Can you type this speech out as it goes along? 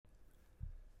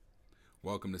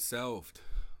Welcome to Self.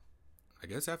 I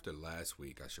guess after last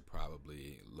week, I should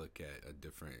probably look at a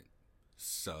different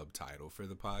subtitle for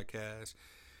the podcast.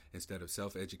 Instead of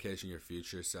Self Education Your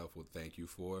Future Self Will Thank You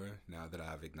For, now that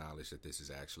I've acknowledged that this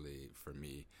is actually for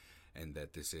me and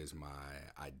that this is my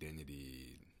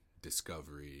identity,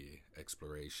 discovery,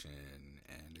 exploration,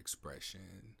 and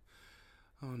expression.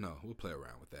 Oh no, we'll play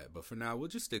around with that. But for now, we'll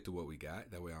just stick to what we got.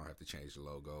 That way I don't have to change the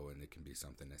logo and it can be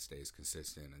something that stays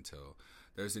consistent until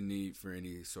there's a need for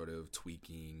any sort of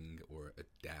tweaking or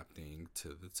adapting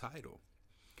to the title.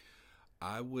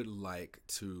 I would like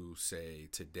to say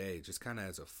today, just kind of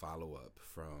as a follow up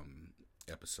from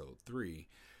episode 3,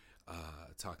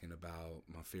 talking about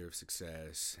my fear of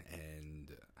success and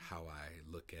how I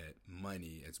look at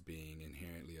money as being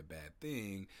inherently a bad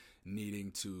thing,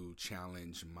 needing to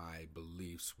challenge my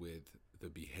beliefs with the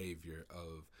behavior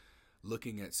of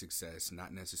looking at success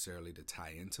not necessarily to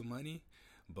tie into money,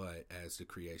 but as the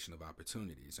creation of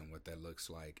opportunities. And what that looks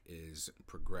like is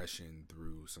progression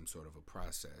through some sort of a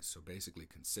process. So basically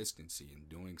consistency in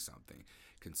doing something,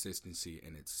 consistency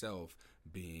in itself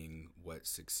being what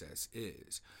success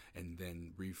is. And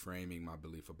then reframing my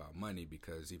belief about money,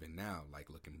 because even now, like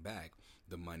looking back,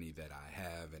 the money that I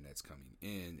have and that's coming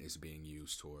in is being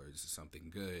used towards something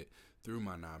good through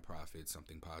my nonprofit,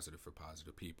 something positive for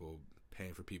positive people,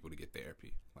 paying for people to get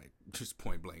therapy, like just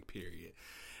point blank period.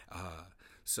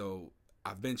 So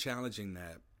I've been challenging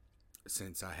that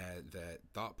since I had that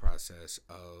thought process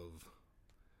of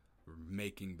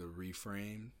making the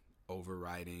reframe,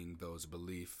 overriding those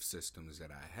belief systems that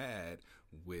I had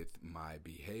with my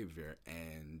behavior.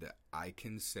 And I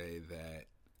can say that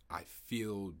I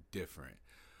feel different.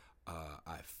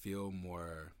 I feel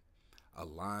more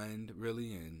aligned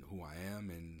really in who I am,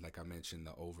 and like I mentioned,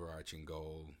 the overarching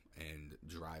goal and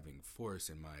driving force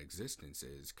in my existence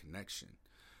is connection,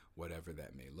 whatever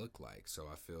that may look like. So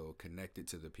I feel connected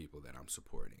to the people that I'm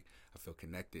supporting. I feel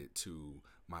connected to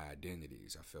my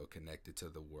identities. I feel connected to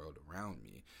the world around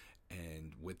me.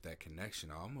 And with that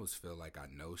connection, I almost feel like I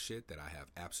know shit that I have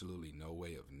absolutely no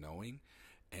way of knowing.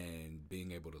 And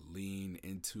being able to lean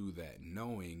into that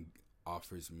knowing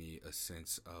offers me a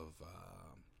sense of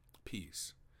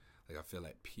peace. Like I feel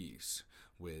at peace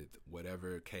with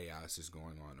whatever chaos is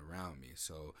going on around me.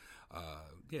 So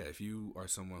yeah, if you are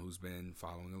someone who's been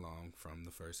following along from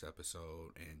the first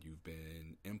episode and you've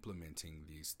been implementing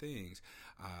these things,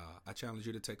 I challenge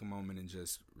you to take a moment and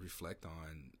just reflect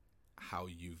on how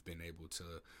you've been able to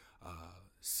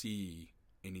see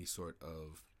any sort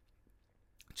of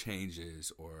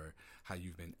changes, or how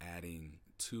you've been adding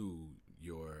to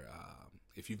your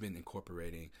if you've been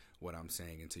incorporating what I'm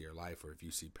saying into your life, or if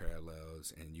you see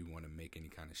parallels and you want to make any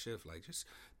kind of shift, like just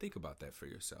think about that for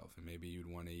yourself. And maybe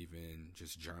you'd want to even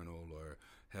just journal, or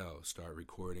hell, start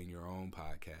recording your own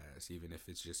podcast, even if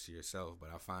it's just to yourself. But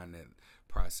I find that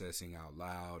processing out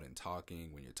loud and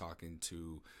talking, when you're talking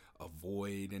to a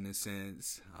void in a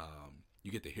sense,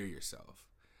 you get to hear yourself.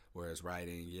 Whereas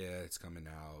writing, yeah, it's coming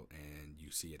out and you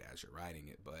see it as you're writing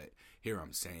it, but here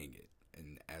I'm saying it.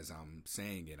 And as I'm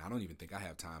saying it, I don't even think I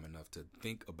have time enough to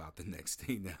think about the next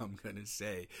thing that I'm going to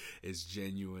say. It's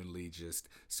genuinely just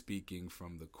speaking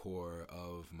from the core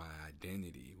of my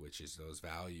identity, which is those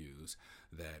values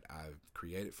that I've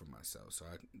created for myself. So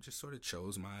I just sort of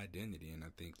chose my identity, and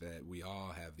I think that we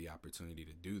all have the opportunity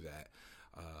to do that.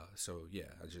 So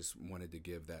yeah, I just wanted to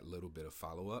give that little bit of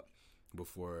follow-up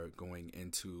before going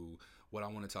into what I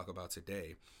want to talk about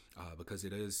today, because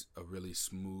it is a really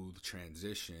smooth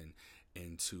transition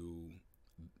into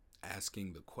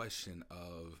asking the question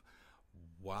of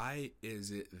why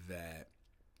is it that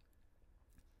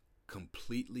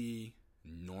completely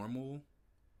normal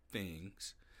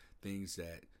things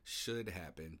that should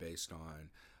happen based on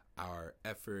our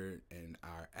effort and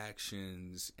our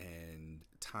actions and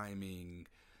timing,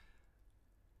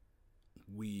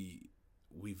 we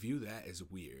view that as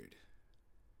weird,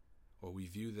 or we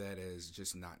view that as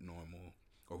just not normal,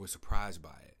 or we're surprised by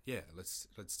it. Yeah, let's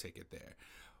take it there.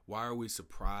 Why are we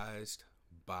surprised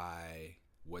by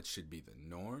what should be the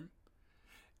norm,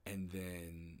 and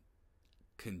then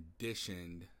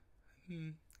conditioned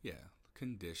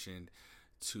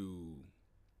to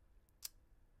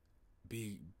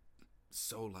be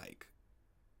so like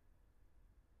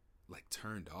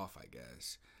turned off, I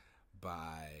guess,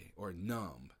 by, or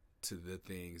numb to the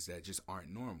things that just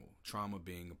aren't normal. Trauma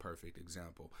being a perfect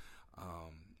example.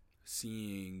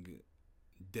 Seeing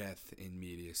death in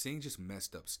media, seeing just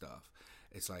messed up stuff.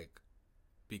 It's like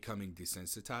becoming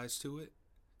desensitized to it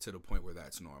to the point where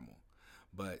that's normal.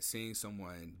 But seeing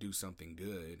someone do something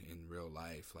good in real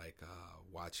life, like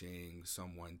watching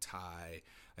someone tie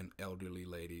an elderly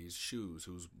lady's shoes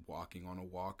who's walking on a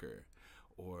walker,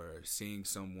 or seeing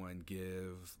someone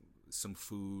give some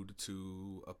food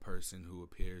to a person who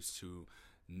appears to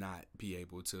not be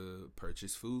able to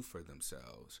purchase food for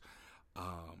themselves,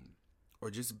 or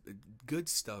just good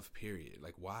stuff, period.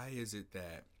 Like, why is it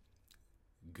that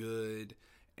good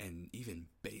and even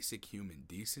basic human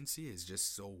decency is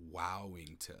just so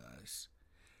wowing to us,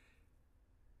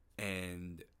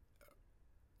 and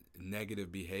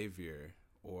negative behavior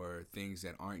or things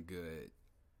that aren't good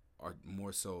are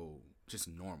more so just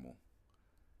normal,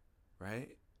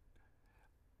 right?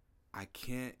 I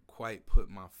can't quite put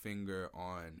my finger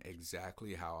on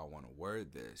exactly how I want to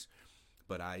word this,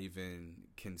 but I even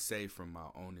can say from my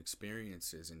own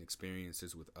experiences and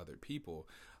experiences with other people.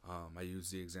 I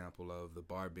use the example of the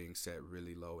bar being set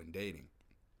really low in dating.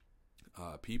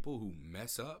 People who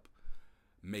mess up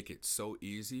make it so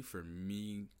easy for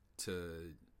me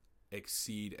to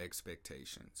exceed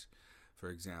expectations. For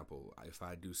example, if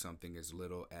I do something as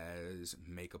little as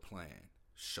make a plan,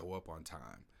 show up on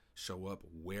time, show up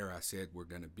where I said we're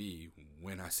going to be,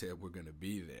 when I said we're going to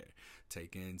be there,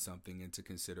 take in something into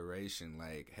consideration,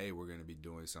 like, hey, we're going to be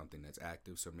doing something that's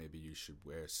active, so maybe you should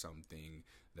wear something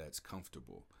that's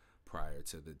comfortable prior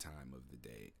to the time of the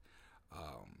date.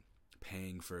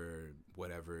 Paying for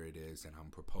whatever it is that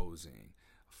I'm proposing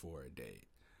for a date.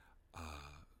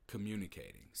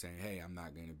 Communicating, saying, hey, I'm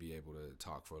not going to be able to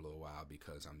talk for a little while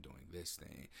because I'm doing this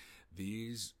thing.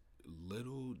 These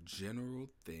little general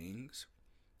things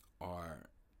are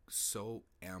so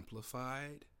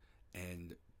amplified,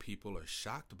 and people are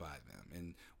shocked by them.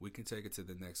 And we can take it to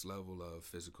the next level of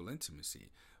physical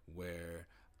intimacy, where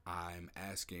I'm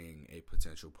asking a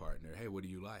potential partner, hey, what do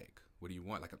you like? What do you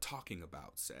want? Like, I'm talking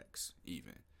about sex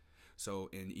even. So,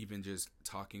 and even just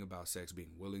talking about sex,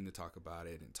 being willing to talk about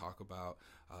it and talk about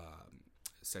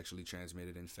sexually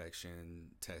transmitted infection,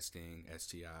 testing,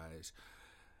 STIs,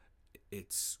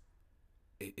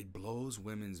 it blows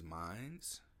women's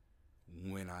minds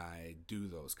when I do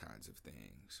those kinds of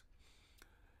things.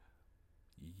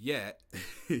 Yet,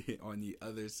 on the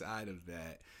other side of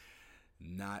that,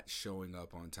 not showing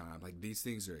up on time. Like, these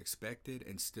things are expected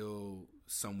and still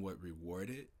somewhat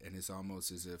rewarded, and it's almost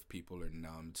as if people are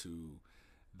numb to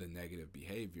the negative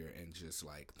behavior and just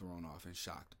like thrown off and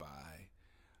shocked by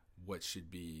what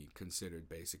should be considered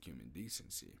basic human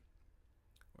decency,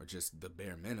 or just the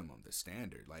bare minimum, the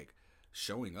standard. Like,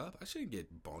 showing up, I shouldn't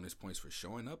get bonus points for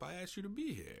showing up. I asked you to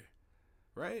be here,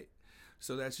 right?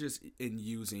 So that's just in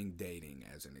using dating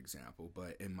as an example.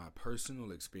 But in my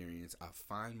personal experience, I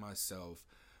find myself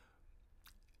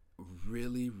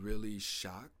really, really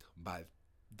shocked by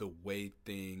the way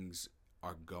things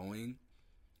are going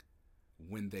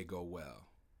when they go well.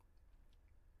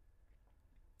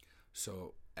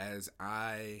 So as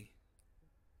I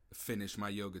finish my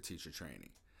yoga teacher training,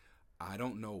 I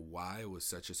don't know why it was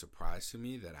such a surprise to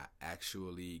me that I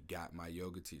actually got my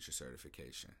yoga teacher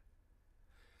certification.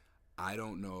 I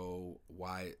don't know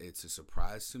why it's a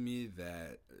surprise to me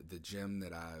that the gym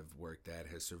that I've worked at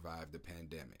has survived the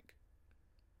pandemic.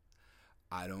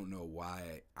 I don't know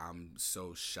why I'm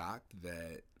so shocked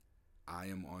that I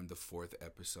am on the 4th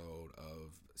episode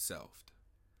of Selfed.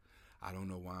 I don't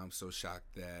know why I'm so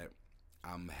shocked that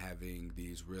I'm having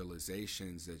these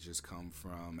realizations that just come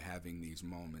from having these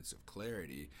moments of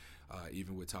clarity,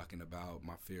 even with talking about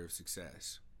my fear of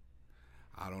success.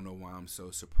 I don't know why I'm so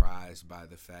surprised by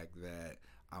the fact that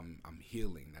I'm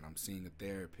healing, that I'm seeing a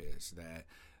therapist, that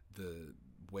the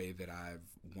way that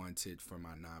I've wanted for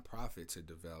my nonprofit to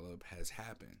develop has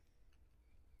happened.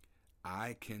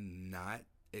 I cannot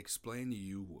explain to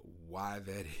you why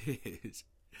that is.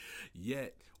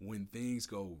 Yet, when things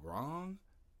go wrong,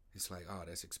 it's like, oh,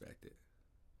 that's expected.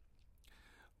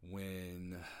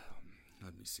 When,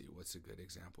 let me see, what's a good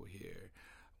example here?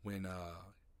 When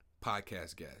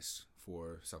podcast guests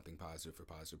for Something Positive for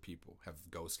Positive People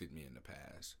have ghosted me in the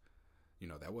past,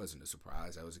 that wasn't a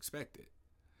surprise. That was expected.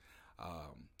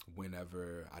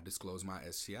 Whenever I disclose my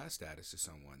STI status to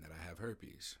someone that I have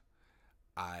herpes,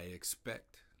 I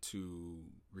expect to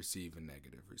receive a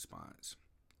negative response.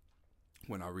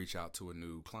 When I reach out to a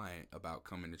new client about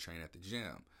coming to train at the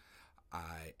gym,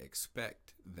 I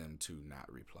expect them to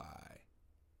not reply.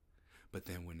 But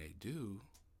then when they do,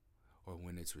 or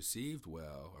when it's received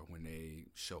well, or when they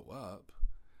show up,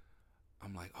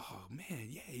 I'm like, oh man,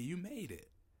 yay, you made it.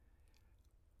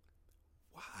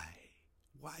 Why?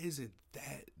 Why isn't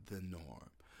that the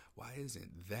norm? Why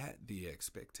isn't that the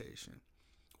expectation?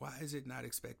 Why is it not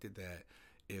expected that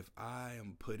if I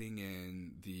am putting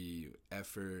in the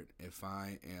effort, if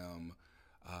I am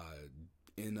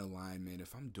in alignment,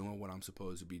 if I'm doing what I'm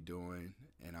supposed to be doing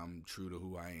and I'm true to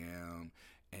who I am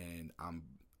and I'm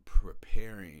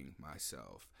preparing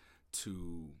myself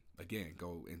to, again,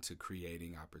 go into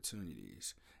creating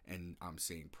opportunities and I'm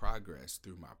seeing progress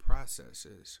through my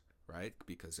processes, right?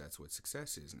 Because that's what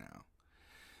success is now.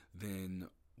 Then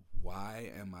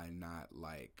why am I not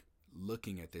like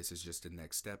looking at this as just the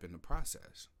next step in the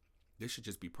process? This should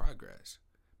just be progress.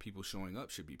 People showing up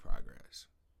should be progress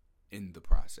in the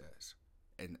process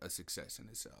and a success in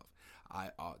itself.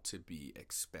 I ought to be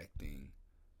expecting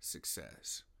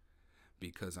success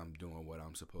because I'm doing what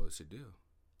I'm supposed to do.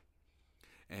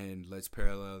 And let's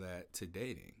parallel that to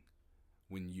dating.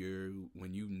 When you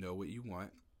know what you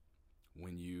want,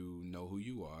 when you know who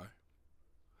you are,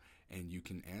 and you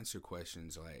can answer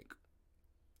questions like,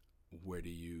 what do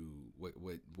you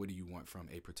want from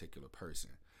a particular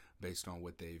person? Based on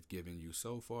what they've given you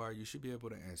so far, you should be able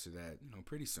to answer that,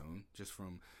 pretty soon, just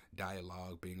from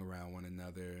dialogue, being around one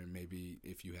another, and maybe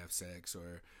if you have sex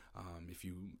or if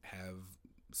you have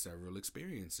several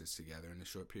experiences together in a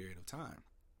short period of time.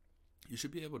 You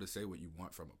should be able to say what you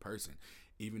want from a person,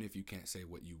 even if you can't say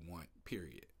what you want,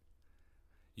 period.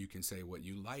 You can say what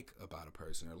you like about a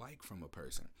person or like from a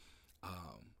person.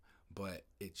 But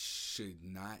it should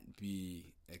not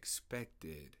be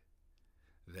expected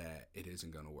that it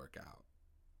isn't going to work out,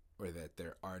 or that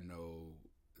there are no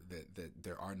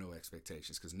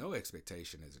expectations, because no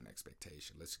expectation is an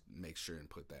expectation. Let's make sure and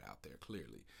put that out there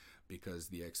clearly, because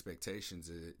the expectations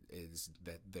is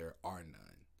that there are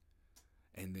none.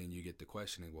 And then you get the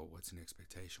questioning, well, what's an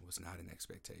expectation? What's not an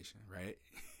expectation, right?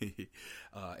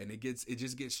 And it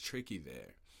just gets tricky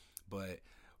there. But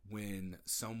when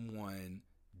someone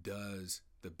does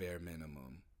the bare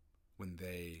minimum, when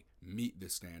they meet the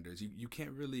standards, you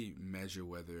can't really measure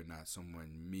whether or not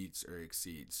someone meets or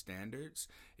exceeds standards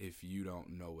if you don't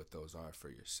know what those are for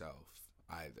yourself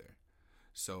either.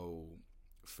 So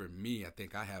for me, I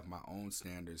think I have my own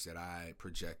standards that I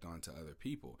project onto other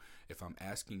people. If I'm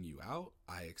asking you out,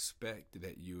 I expect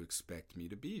that you expect me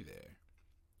to be there.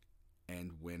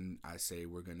 And when I say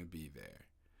we're going to be there,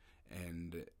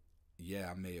 and yeah,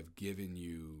 I may have given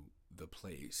you the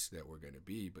place that we're going to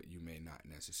be, but you may not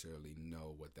necessarily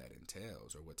know what that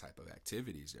entails or what type of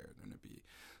activities there are going to be.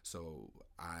 So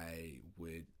I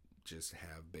would just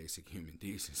have basic human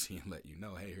decency and let you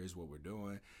know, hey, here's what we're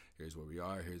doing, here's where we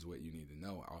are, here's what you need to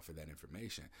know, offer that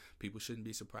information. People shouldn't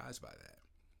be surprised by that.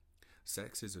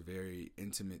 Sex is a very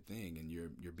intimate thing, and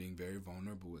you're being very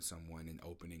vulnerable with someone and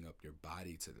opening up your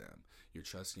body to them. You're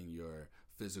trusting your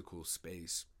physical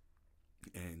space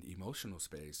and emotional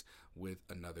space with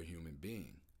another human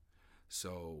being.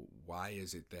 So why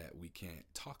is it that we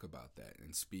can't talk about that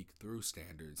and speak through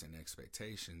standards and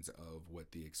expectations of what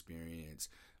the experience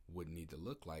would need to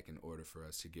look like in order for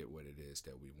us to get what it is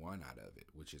that we want out of it,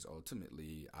 which is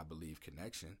ultimately, I believe,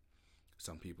 connection.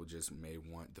 Some people just may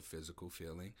want the physical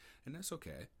feeling, and that's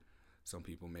okay. Some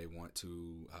people may want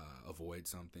to avoid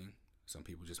something. Some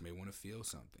people just may want to feel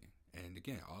something. And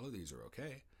again, all of these are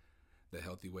okay. The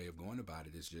healthy way of going about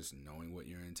it is just knowing what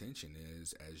your intention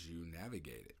is as you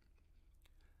navigate it.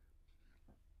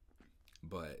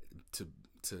 But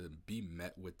to be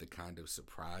met with the kind of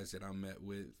surprise that I'm met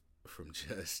with from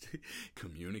just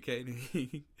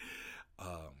communicating,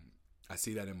 I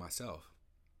see that in myself.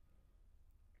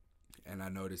 And I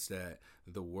notice that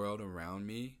the world around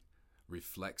me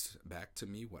reflects back to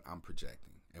me what I'm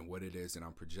projecting. And what it is that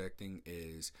I'm projecting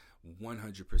is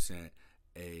 100%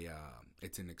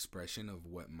 it's an expression of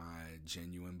what my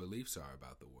genuine beliefs are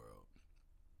about the world.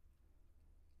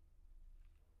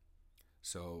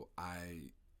 So I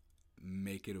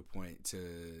make it a point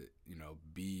to,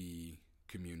 be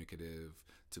communicative,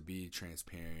 to be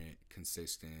transparent,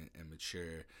 consistent, and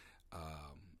mature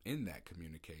in that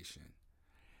communication.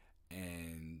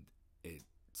 And it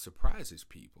surprises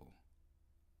people,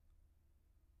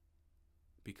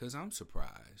 because I'm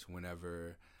surprised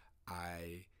whenever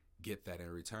I get that in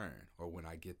return, or when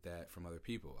I get that from other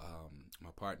people.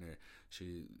 My partner,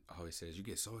 she always says, you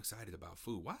get so excited about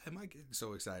food. Why do I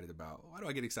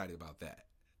get excited about that?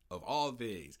 Of all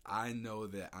things, I know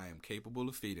that I am capable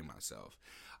of feeding myself.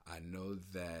 I know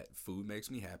that food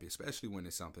makes me happy, especially when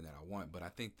it's something that I want. But I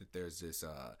think that there's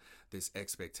this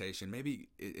expectation. Maybe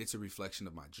it's a reflection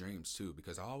of my dreams too,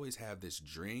 because I always have this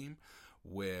dream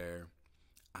where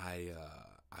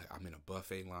I'm in a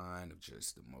buffet line of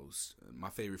just my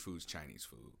favorite food is Chinese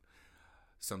food.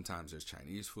 Sometimes there's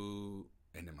Chinese food,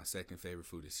 and then my second favorite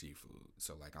food is seafood.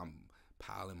 So like I'm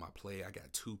piling my plate. I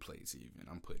got 2 plates even.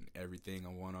 I'm putting everything I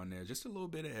want on there, just a little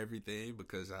bit of everything,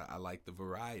 because I like the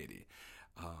variety.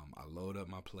 I load up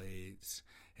my plates,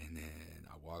 and then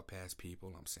I walk past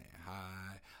people. I'm saying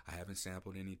hi. I haven't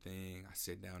sampled anything. I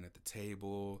sit down at the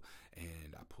table,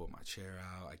 and I pull my chair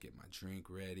out. I get my drink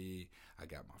ready. I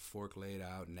got my fork laid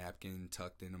out, napkin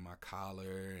tucked into my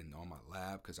collar and on my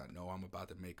lap because I know I'm about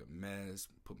to make a mess.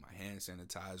 Put my hand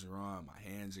sanitizer on. My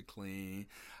hands are clean.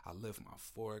 I lift my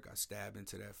fork. I stab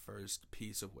into that first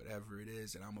piece of whatever it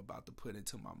is that I'm about to put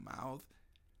into my mouth,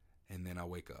 and then I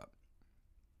wake up.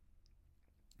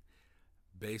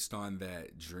 Based on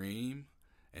that dream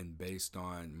and based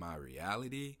on my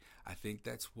reality, I think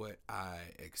that's what I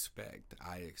expect.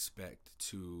 I expect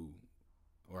to,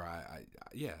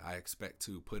 I expect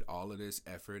to put all of this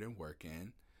effort and work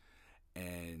in.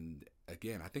 And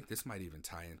again, I think this might even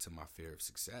tie into my fear of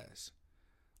success.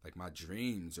 Like my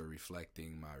dreams are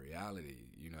reflecting my reality.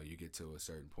 You get to a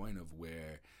certain point of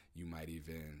where you might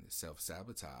even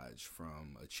self-sabotage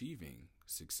from achieving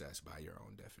success by your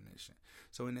own definition.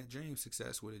 So in that dream,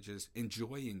 success would have just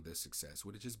enjoying the success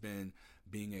would have just been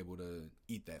being able to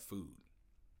eat that food,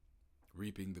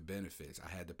 reaping the benefits. I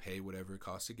had to pay whatever it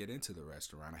cost to get into the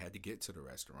restaurant. I had to get to the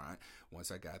restaurant.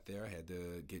 Once I got there, I had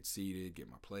to get seated,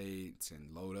 get my plates,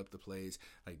 and load up the plates.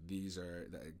 Like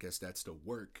I guess that's the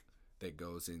work that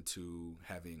goes into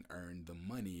having earned the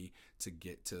money to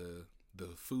get to the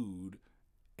food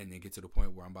and then get to the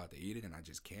point where I'm about to eat it and I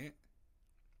just can't.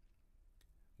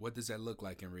 What does that look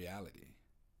like in reality?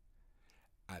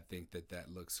 I think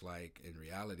that looks like in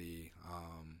reality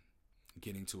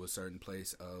getting to a certain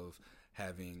place of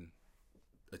having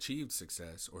achieved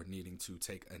success or needing to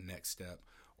take a next step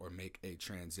or make a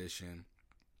transition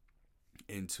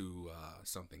into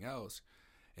something else.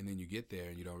 And then you get there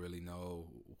and you don't really know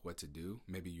what to do.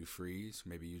 Maybe you freeze.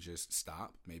 Maybe you just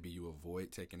stop. Maybe you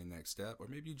avoid taking the next step. Or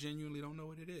maybe you genuinely don't know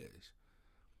what it is.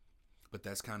 But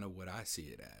that's kind of what I see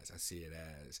it as. I see it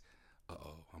as,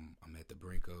 I'm at the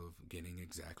brink of getting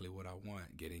exactly what I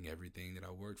want. Getting everything that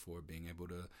I worked for. Being able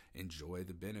to enjoy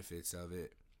the benefits of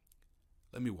it.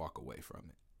 Let me walk away from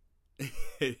it.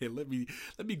 let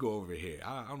me go over here.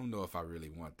 I don't know if I really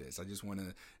want this. I just want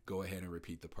to go ahead and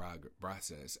repeat the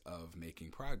process of making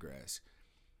progress,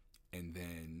 and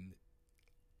then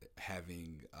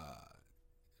having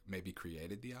maybe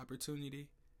created the opportunity,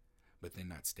 but then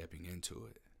not stepping into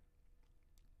it.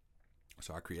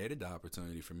 So I created the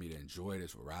opportunity for me to enjoy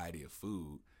this variety of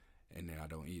food, and then I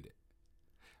don't eat it.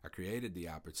 I created the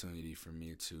opportunity for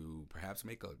me to perhaps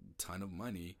make a ton of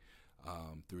money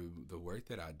through the work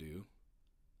that I do,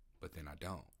 but then I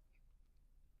don't.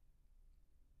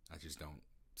 I just don't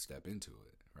step into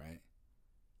it, right?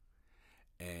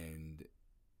 And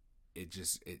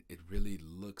it really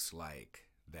looks like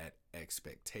that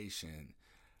expectation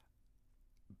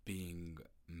being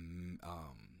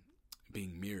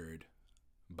mirrored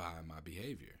by my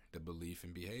behavior, the belief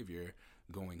and behavior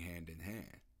going hand in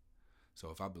hand. So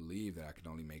if I believe that I can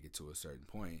only make it to a certain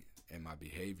point and my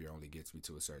behavior only gets me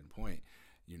to a certain point,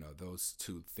 those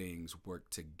two things work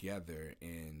together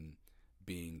in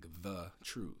being the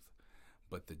truth.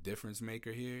 But the difference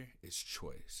maker here is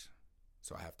choice.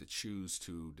 So I have to choose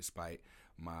to, despite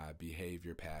my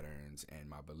behavior patterns and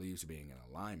my beliefs being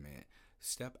in alignment,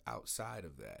 step outside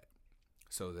of that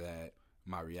so that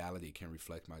my reality can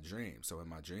reflect my dreams. So in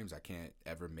my dreams, I can't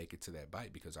ever make it to that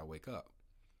bite because I wake up.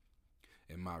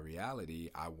 In my reality,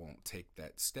 I won't take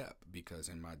that step because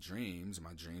in my dreams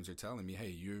are telling me, hey,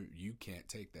 you can't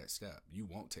take that step. You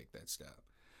won't take that step.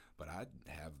 But I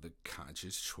have the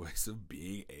conscious choice of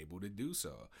being able to do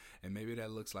so. And maybe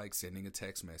that looks like sending a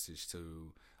text message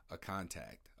to a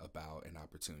contact about an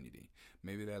opportunity.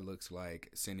 Maybe that looks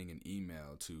like sending an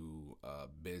email to a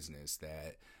business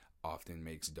that often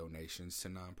makes donations to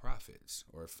nonprofits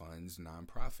or funds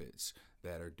nonprofits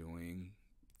that are doing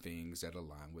things that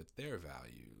align with their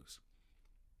values.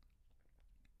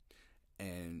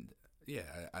 And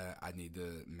I need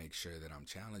to make sure that I'm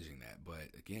challenging that.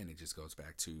 But again, it just goes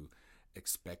back to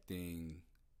expecting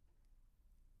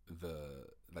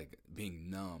being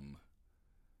numb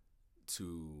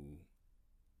to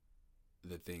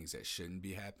the things that shouldn't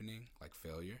be happening, like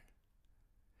failure,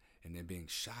 and then being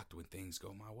shocked when things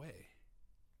go my way.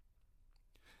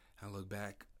 I look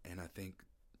back and I think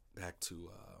back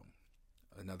to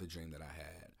another dream that I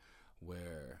had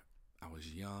where I was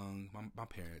young. My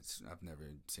parents, I've never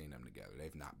seen them together.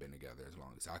 They've not been together as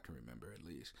long as I can remember, at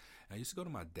least. And I used to go to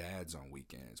my dad's on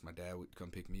weekends. My dad would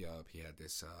come pick me up. He had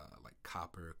this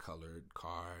copper colored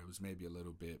car. It was maybe a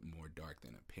little bit more dark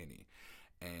than a penny.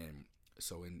 And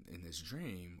so in this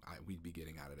dream, we'd be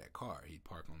getting out of that car. He'd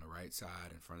park on the right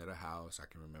side in front of the house. I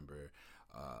can remember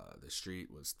the street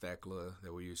was Thecla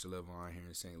that we used to live on here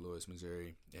in St. Louis,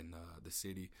 Missouri, in the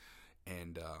city.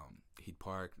 And he'd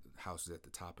park houses at the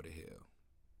top of the hill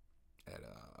at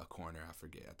a corner, I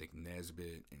forget, I think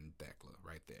Nesbitt and Thekla,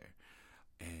 right there.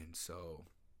 And so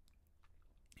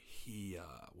he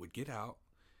would get out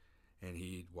and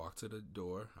he'd walk to the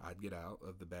door. I'd get out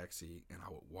of the back seat and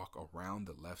I would walk around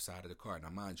the left side of the car. Now,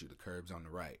 mind you, the curb's on the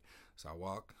right. So I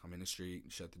walk, I'm in the street,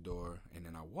 shut the door, and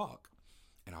then I walk.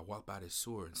 And I walk by this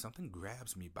sewer and something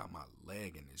grabs me by my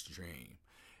leg in this dream.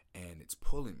 And it's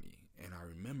pulling me. And I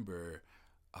remember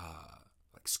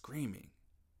like screaming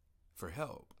for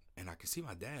help. And I could see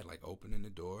my dad like opening the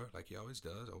door like he always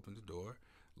does, opens the door,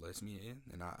 lets me in,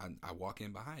 and I walk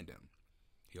in behind him.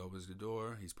 He opens the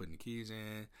door, he's putting the keys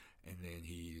in, and then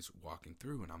he's walking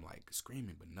through, and I'm like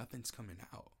screaming, but nothing's coming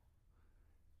out.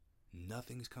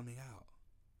 Nothing's coming out.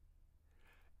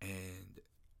 And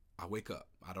I wake up.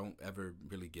 I don't ever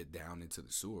really get down into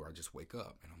the sewer. I just wake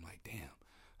up, and I'm like, damn.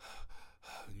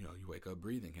 You know, you wake up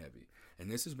breathing heavy. And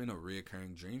this has been a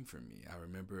reoccurring dream for me. I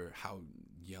remember how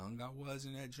young I was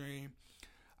in that dream.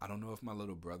 I don't know if my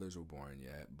little brothers were born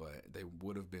yet, but they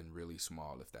would have been really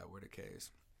small if that were the case.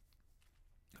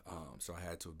 So I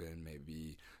had to have been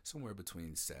maybe somewhere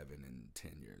between 7 and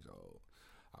 10 years old,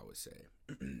 I would say.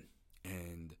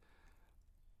 And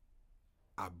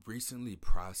I recently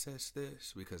processed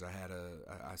this because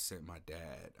I sent my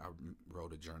dad, I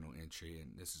wrote a journal entry,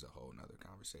 and this is a whole nother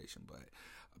conversation, but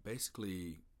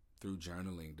basically through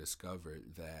journaling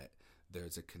discovered that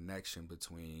there's a connection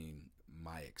between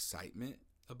my excitement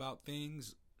about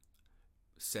things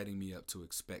setting me up to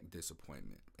expect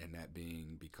disappointment, and that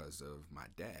being because of my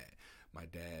dad. My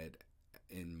dad,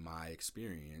 in my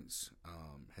experience,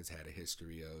 has had a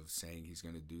history of saying he's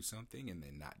going to do something and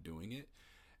then not doing it.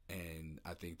 And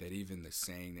I think that even the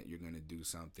saying that you're going to do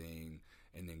something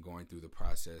and then going through the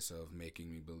process of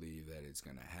making me believe that it's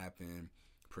going to happen,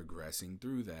 progressing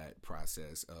through that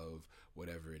process of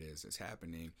whatever it is that's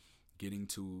happening, getting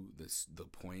to the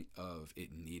point of it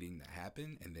needing to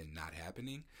happen and then not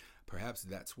happening, perhaps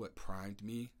that's what primed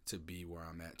me to be where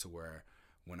I'm at, to where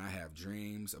when I have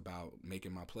dreams about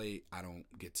making my plate, I don't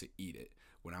get to eat it.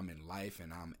 When I'm in life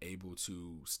and I'm able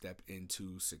to step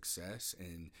into success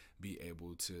and be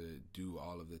able to do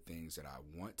all of the things that I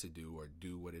want to do, or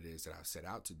do what it is that I set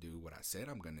out to do, what I said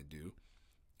I'm going to do,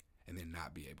 and then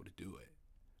not be able to do it,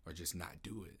 or just not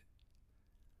do it.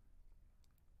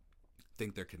 I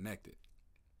think they're connected.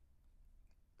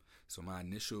 So my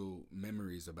initial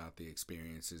memories about the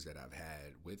experiences that I've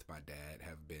had with my dad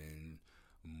have been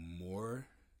more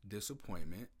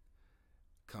disappointment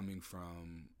coming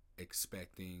from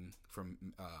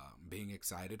being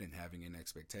excited and having an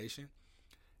expectation,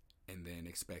 and then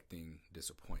expecting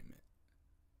disappointment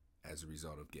as a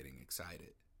result of getting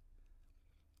excited.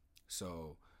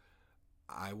 So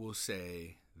I will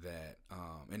say that,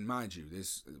 and mind you,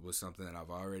 this was something that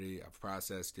I've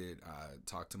processed it. I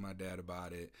talked to my dad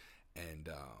about it, and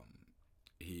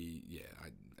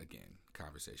again,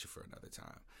 conversation for another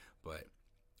time. But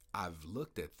I've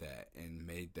looked at that and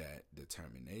made that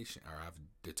determination, or I've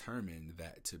determined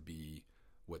that to be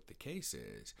what the case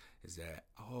is that,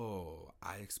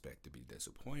 I expect to be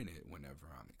disappointed whenever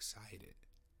I'm excited.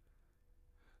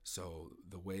 So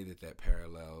the way that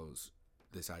parallels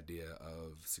this idea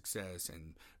of success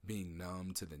and being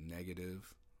numb to the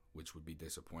negative, which would be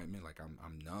disappointment, like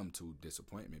I'm numb to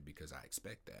disappointment because I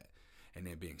expect that. And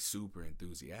then being super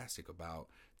enthusiastic about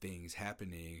things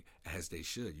happening as they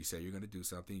should. You say you're going to do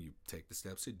something, you take the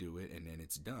steps to do it, and then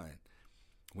it's done.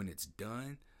 When it's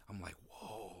done, I'm like,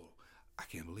 whoa, I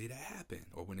can't believe that happened.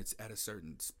 Or when it's at a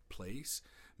certain place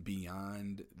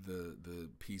beyond the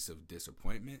piece of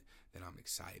disappointment, then I'm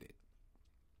excited.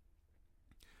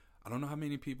 I don't know how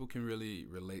many people can really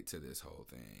relate to this whole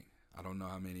thing. I don't know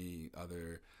how many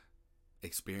other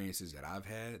experiences that I've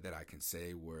had that I can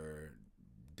say were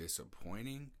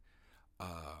disappointing,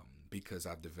 because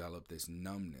I've developed this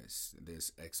numbness,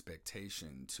 this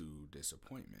expectation to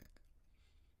disappointment,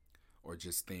 or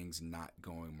just things not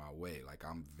going my way. Like,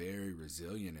 I'm very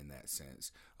resilient in that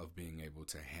sense of being able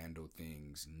to handle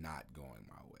things not going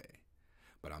my way,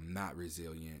 but I'm not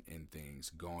resilient in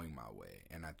things going my way.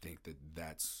 And I think that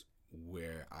that's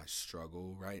where I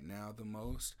struggle right now the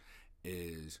most,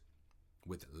 is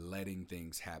with letting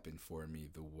things happen for me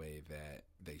the way that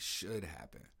they should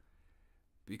happen.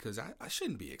 Because I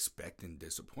shouldn't be expecting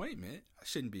disappointment. I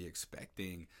shouldn't be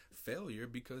expecting failure,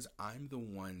 because I'm the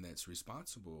one that's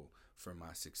responsible for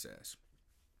my success.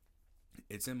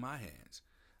 It's in my hands.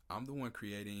 I'm the one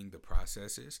creating the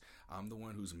processes. I'm the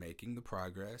one who's making the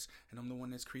progress, and I'm the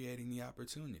one that's creating the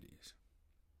opportunities.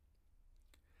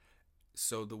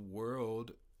 So the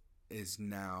world is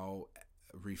now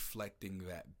reflecting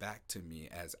that back to me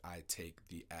as I take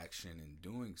the action in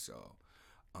doing so.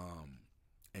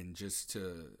 And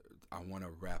I want to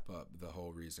wrap up the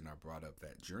whole reason I brought up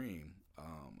that dream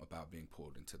about being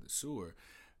pulled into the sewer.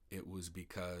 It was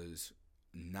because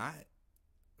not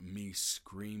me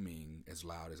screaming as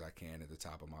loud as I can at the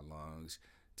top of my lungs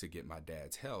to get my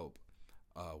dad's help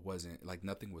wasn't like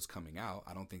nothing was coming out.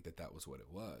 I don't think that was what it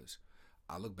was.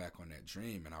 I look back on that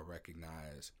dream and I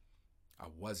recognize I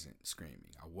wasn't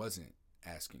screaming. I wasn't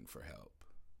asking for help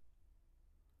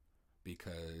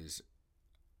because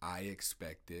I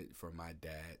expected for my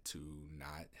dad to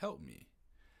not help me.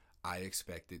 I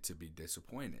expected to be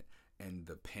disappointed. And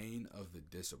the pain of the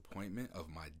disappointment of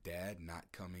my dad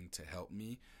not coming to help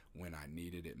me when I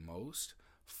needed it most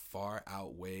far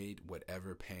outweighed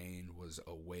whatever pain was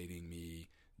awaiting me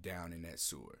down in that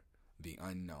sewer. The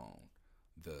unknown,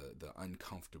 the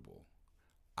uncomfortable.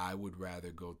 I would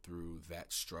rather go through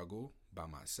that struggle by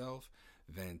myself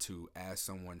than to ask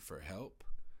someone for help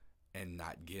and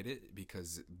not get it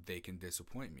because they can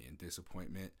disappoint me. And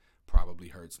disappointment probably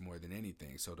hurts more than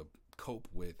anything. So to cope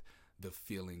with the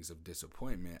feelings of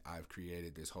disappointment, I've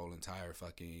created this whole entire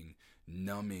fucking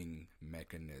numbing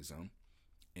mechanism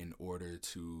in order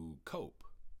to cope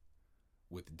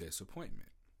with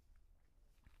disappointment.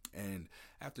 And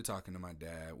after talking to my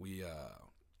dad,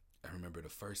 I remember the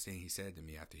first thing he said to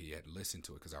me after he had listened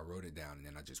to it, because I wrote it down and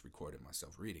then I just recorded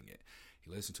myself reading it. He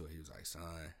listened to it. He was like,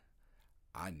 "Son,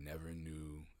 I never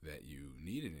knew that you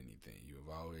needed anything. You have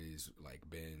always like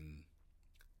been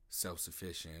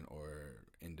self-sufficient or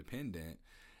independent."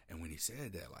 And when he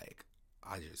said that, like,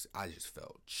 I just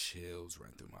felt chills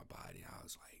run through my body. I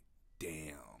was like,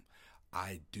 damn,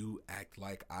 I do act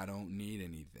like I don't need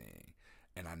anything.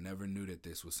 And I never knew that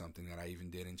this was something that I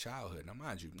even did in childhood. Now,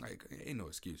 mind you, like, ain't no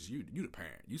excuses. You the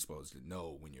parent. You supposed to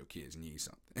know when your kids need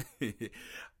something.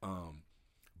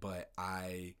 But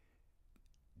I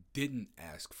didn't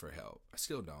ask for help. I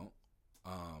still don't.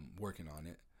 Working on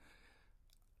it.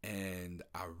 And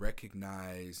I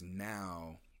recognize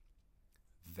now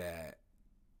that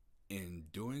in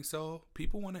doing so,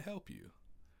 people want to help you.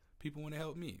 People want to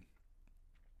help me.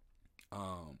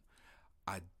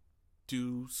 I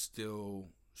do still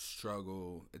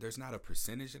struggle. There's not a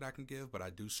percentage that I can give, but I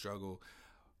do struggle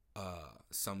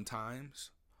sometimes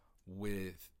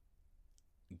with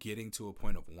getting to a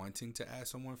point of wanting to ask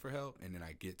someone for help, and then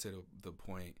I get to the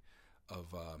point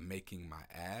of making my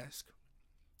ask,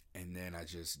 and then I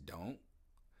just don't,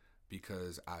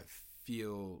 because I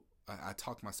feel I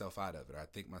talk myself out of it. I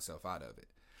think myself out of it.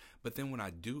 But then when I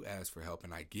do ask for help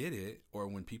and I get it, or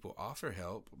when people offer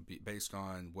help based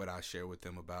on what I share with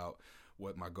them about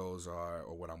what my goals are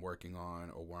or what I'm working on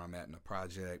or where I'm at in a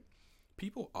project,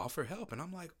 people offer help and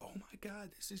I'm like, oh my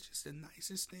God, this is just the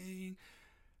nicest thing.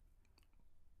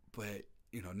 But,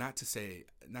 you know, not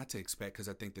to expect, because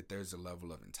I think that there's a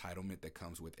level of entitlement that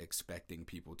comes with expecting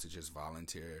people to just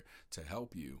volunteer to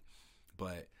help you.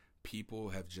 But people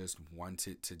have just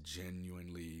wanted to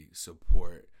genuinely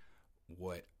support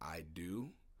what I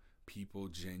do. People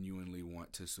genuinely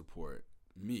want to support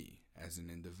me as an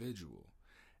individual.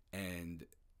 And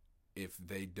if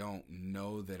they don't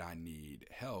know that I need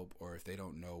help, or if they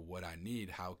don't know what I need,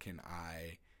 how can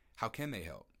they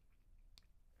help?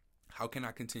 How can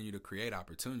I continue to create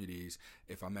opportunities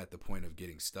if I'm at the point of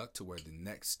getting stuck to where the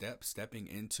next stepping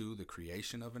into the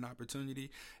creation of an opportunity,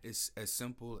 is as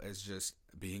simple as just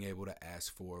being able to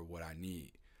ask for what I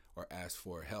need or ask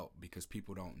for help, because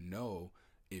people don't know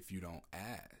if you don't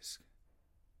ask.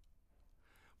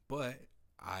 But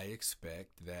I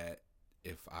expect that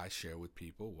if I share with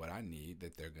people what I need,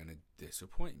 that they're going to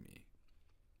disappoint me.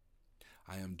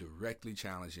 I am directly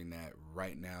challenging that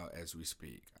right now as we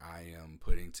speak. I am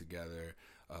putting together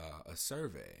a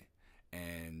survey,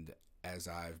 and as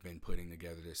I've been putting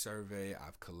together this survey,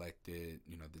 I've collected,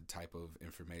 the type of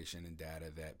information and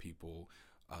data that people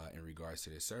in regards to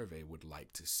this survey would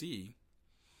like to see,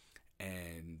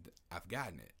 and I've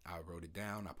gotten it. I wrote it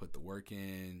down, I put the work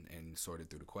in and sorted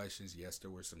through the questions. Yes, there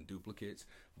were some duplicates,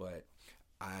 but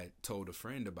I told a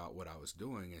friend about what I was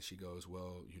doing, and she goes,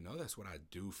 well, that's what I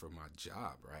do for my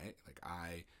job, right? Like,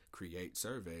 I create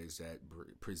surveys that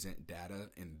present data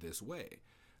in this way.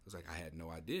 I was like, I had no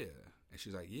idea. And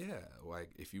she's like, yeah,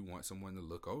 like, if you want someone to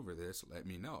look over this, let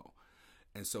me know.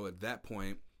 And so at that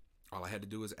point, all I had to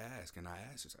do was ask. And I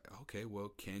asked, it's like, okay,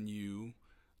 well, can you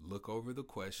look over the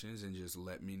questions and just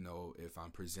let me know if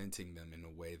I'm presenting them in a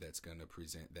way that's going to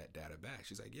present that data back?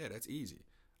 She's like, yeah, that's easy.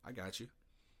 I got you.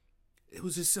 It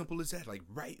was as simple as that, like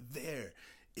right there.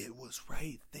 It was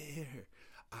right there.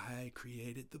 I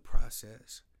created the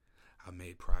process. I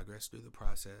made progress through the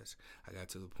process. I got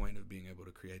to the point of being able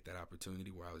to create that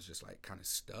opportunity where I was just like kind of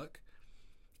stuck.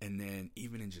 And then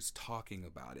even in just talking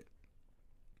about it,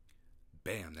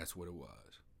 bam, that's what it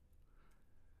was.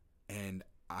 And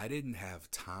I didn't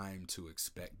have time to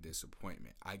expect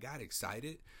disappointment. I got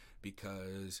excited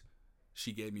because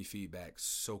she gave me feedback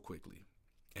so quickly,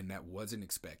 and that wasn't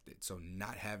expected. So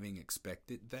not having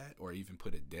expected that or even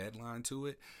put a deadline to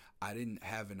it, I didn't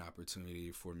have an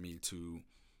opportunity for me to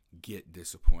get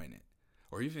disappointed.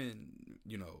 Or even,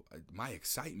 my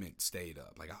excitement stayed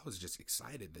up. Like, I was just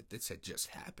excited that this had just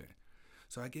happened.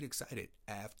 So I get excited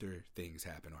after things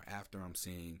happen, or after I'm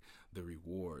seeing the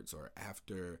rewards, or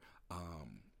after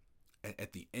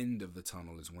at the end of the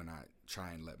tunnel is when I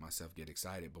try and let myself get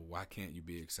excited. But why can't you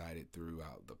be excited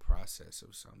throughout the process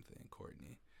of something,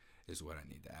 Courtney, is what I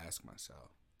need to ask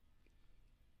myself.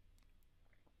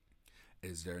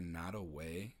 Is there not a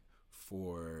way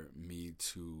for me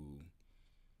to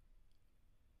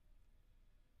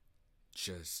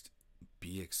just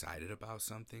be excited about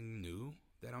something new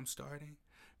that I'm starting?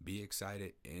 Be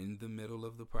excited in the middle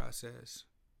of the process?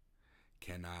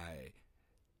 Can I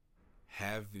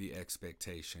have the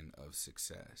expectation of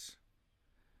success?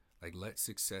 Like, let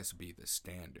success be the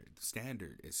standard. The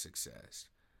standard is success.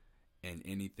 And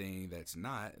anything that's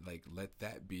not, like, let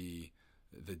that be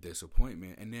the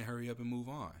disappointment, and then hurry up and move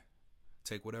on.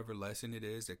 Take whatever lesson it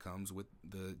is that comes with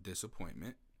the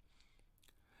disappointment,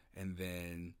 and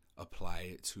then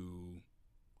apply it to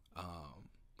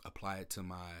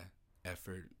my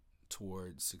effort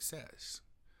towards success,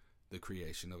 the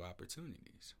creation of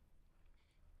opportunities.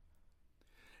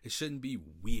 It shouldn't be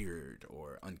weird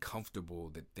or uncomfortable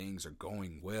that things are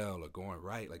going well or going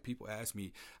right. Like, people ask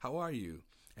me, how are you?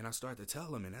 And I start to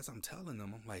tell them, and as I'm telling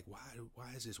them, I'm like,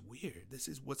 why is this weird? This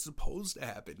is what's supposed to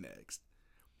happen next.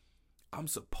 I'm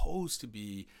supposed to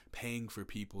be paying for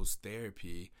people's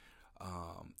therapy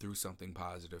through something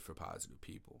positive for positive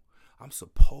people. I'm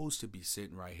supposed to be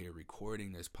sitting right here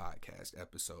recording this podcast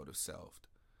episode of Self.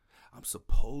 I'm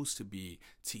supposed to be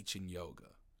teaching yoga.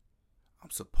 I'm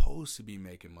supposed to be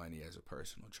making money as a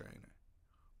personal trainer.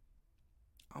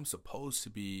 I'm supposed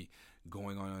to be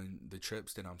going on the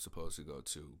trips that I'm supposed to go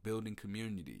to, building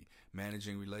community,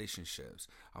 managing relationships.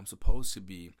 I'm supposed to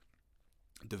be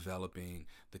developing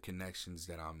the connections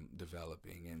that I'm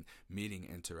developing and meeting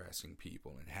interesting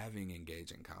people and having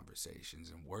engaging conversations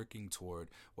and working toward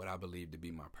what I believe to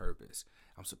be my purpose.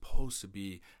 I'm supposed to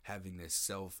be having this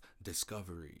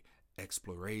self-discovery,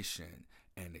 exploration,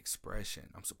 and expression.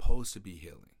 I'm supposed to be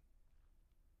healing.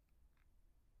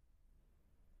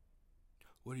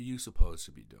 What are you supposed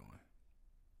to be doing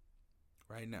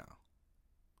right now?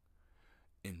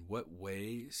 In what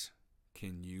ways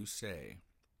can you say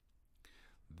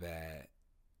that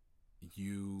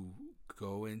you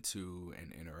go into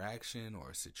an interaction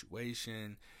or a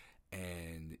situation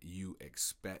and you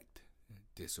expect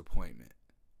disappointment?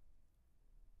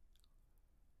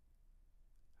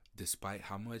 Despite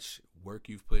how much work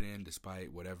you've put in,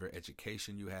 despite whatever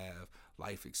education you have,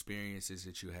 life experiences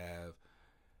that you have,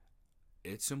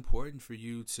 it's important for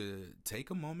you to take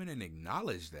a moment and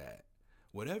acknowledge that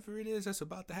whatever it is that's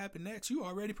about to happen next, you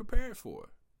already prepared for.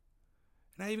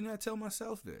 And I even got to tell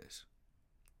myself this.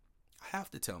 I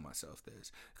have to tell myself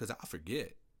this because I'll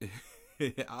forget.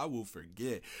 I will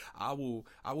forget. I will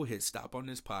hit stop on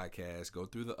this podcast, go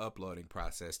through the uploading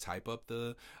process, type up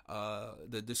the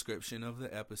description of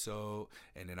the episode,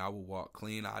 and then I will walk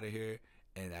clean out of here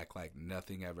and act like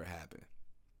nothing ever happened.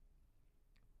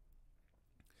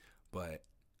 But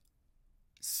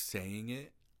saying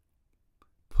it,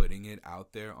 putting it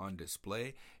out there on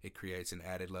display, it creates an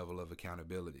added level of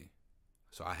accountability.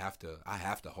 So I have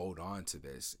to hold on to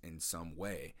this in some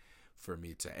way for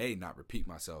me to not repeat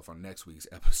myself on next week's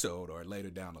episode or later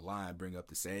down the line bring up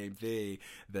the same thing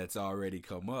that's already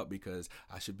come up, because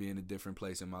I should be in a different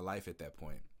place in my life at that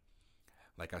point.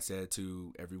 Like I said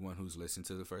to everyone who's listened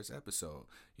to the first episode,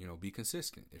 be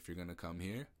consistent. If you're going to come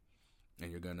here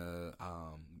and you're going to,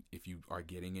 if you are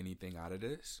getting anything out of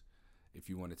this, if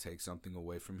you want to take something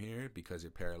away from here because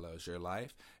it parallels your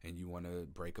life and you want to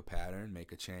break a pattern,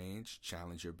 make a change,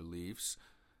 challenge your beliefs,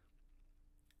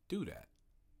 do that.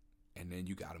 And then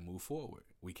you got to move forward.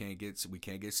 We can't get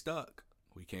stuck.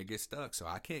 We can't get stuck. So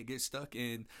I can't get stuck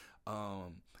in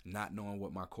not knowing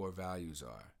what my core values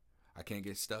are. I can't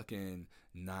get stuck in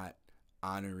not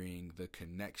honoring the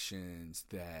connections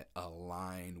that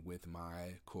align with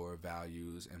my core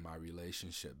values and my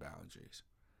relationship boundaries.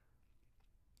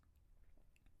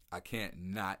 I can't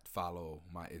not follow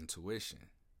my intuition.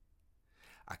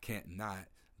 I can't not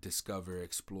discover,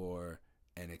 explore,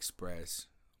 and express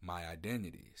my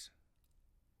identities.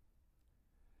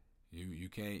 You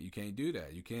can't do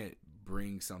that. You can't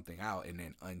bring something out and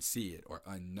then unsee it or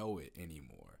unknow it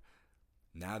anymore.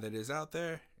 Now that it's out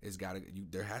there,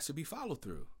 there has to be follow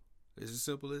through. It's as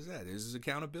simple as that. This is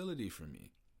accountability for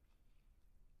me.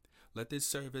 Let this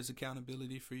serve as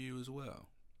accountability for you as well.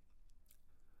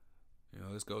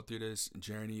 Let's go through this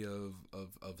journey of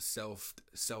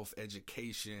self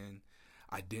education,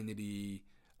 identity,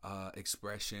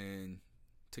 expression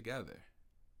together.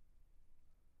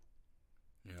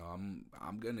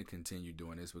 I'm gonna continue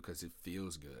doing this because it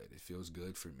feels good. It feels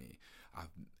good for me. I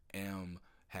am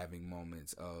having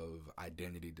moments of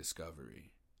identity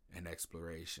discovery and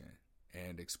exploration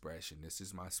and expression. This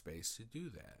is my space to do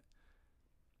that.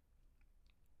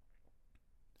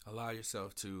 Allow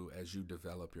yourself to, as you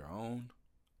develop your own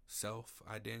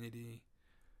self-identity,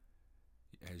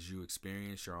 as you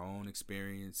experience your own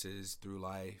experiences through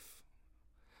life,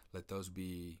 let those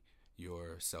be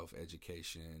your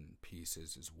self-education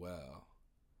pieces as well.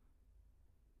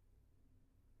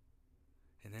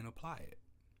 And then apply it.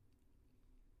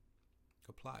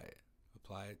 Apply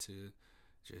it to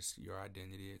just your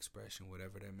identity expression,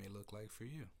 whatever that may look like for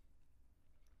you.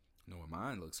 You know what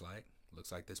mine looks like?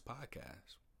 Looks like this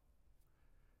podcast.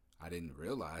 I didn't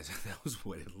realize that was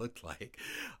what it looked like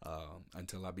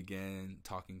until I began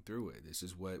talking through it. This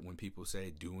is what, when people say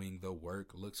doing the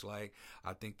work looks like,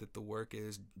 I think that the work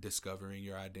is discovering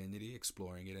your identity,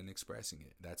 exploring it, and expressing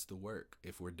it. That's the work.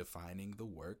 If we're defining the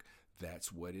work,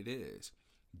 that's what it is.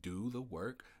 Do the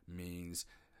work means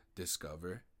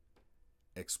discover,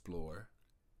 explore,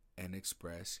 and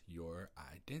express your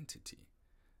identity.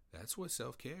 That's what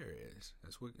self-care is.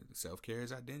 That's what self-care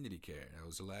is, identity care. That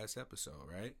was the last episode,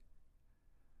 right?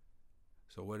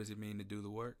 So what does it mean to do the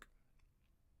work?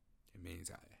 It means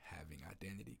having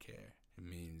identity care. It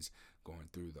means going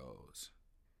through those.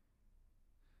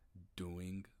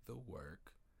 Doing the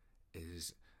work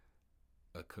is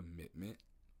a commitment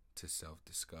to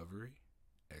self-discovery,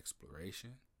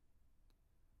 exploration,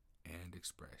 and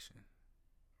expression.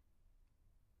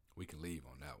 We can leave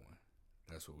on that one.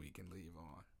 That's what we can leave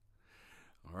on.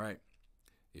 All right.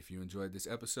 If you enjoyed this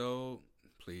episode,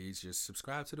 please just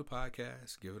subscribe to the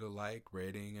podcast. Give it a like,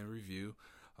 rating, and review.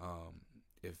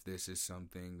 If this is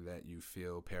something that you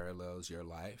feel parallels your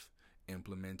life,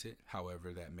 implement it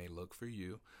however that may look for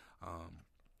you.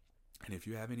 And if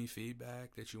you have any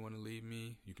feedback that you want to leave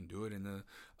me, you can do it in the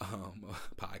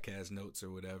podcast notes or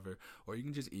whatever. Or you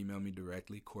can just email me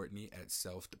directly,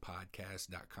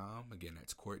 Courtney@selfpodcast.com. Again,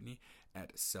 that's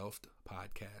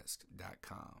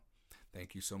Courtney@selfpodcast.com.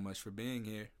 Thank you so much for being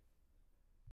here.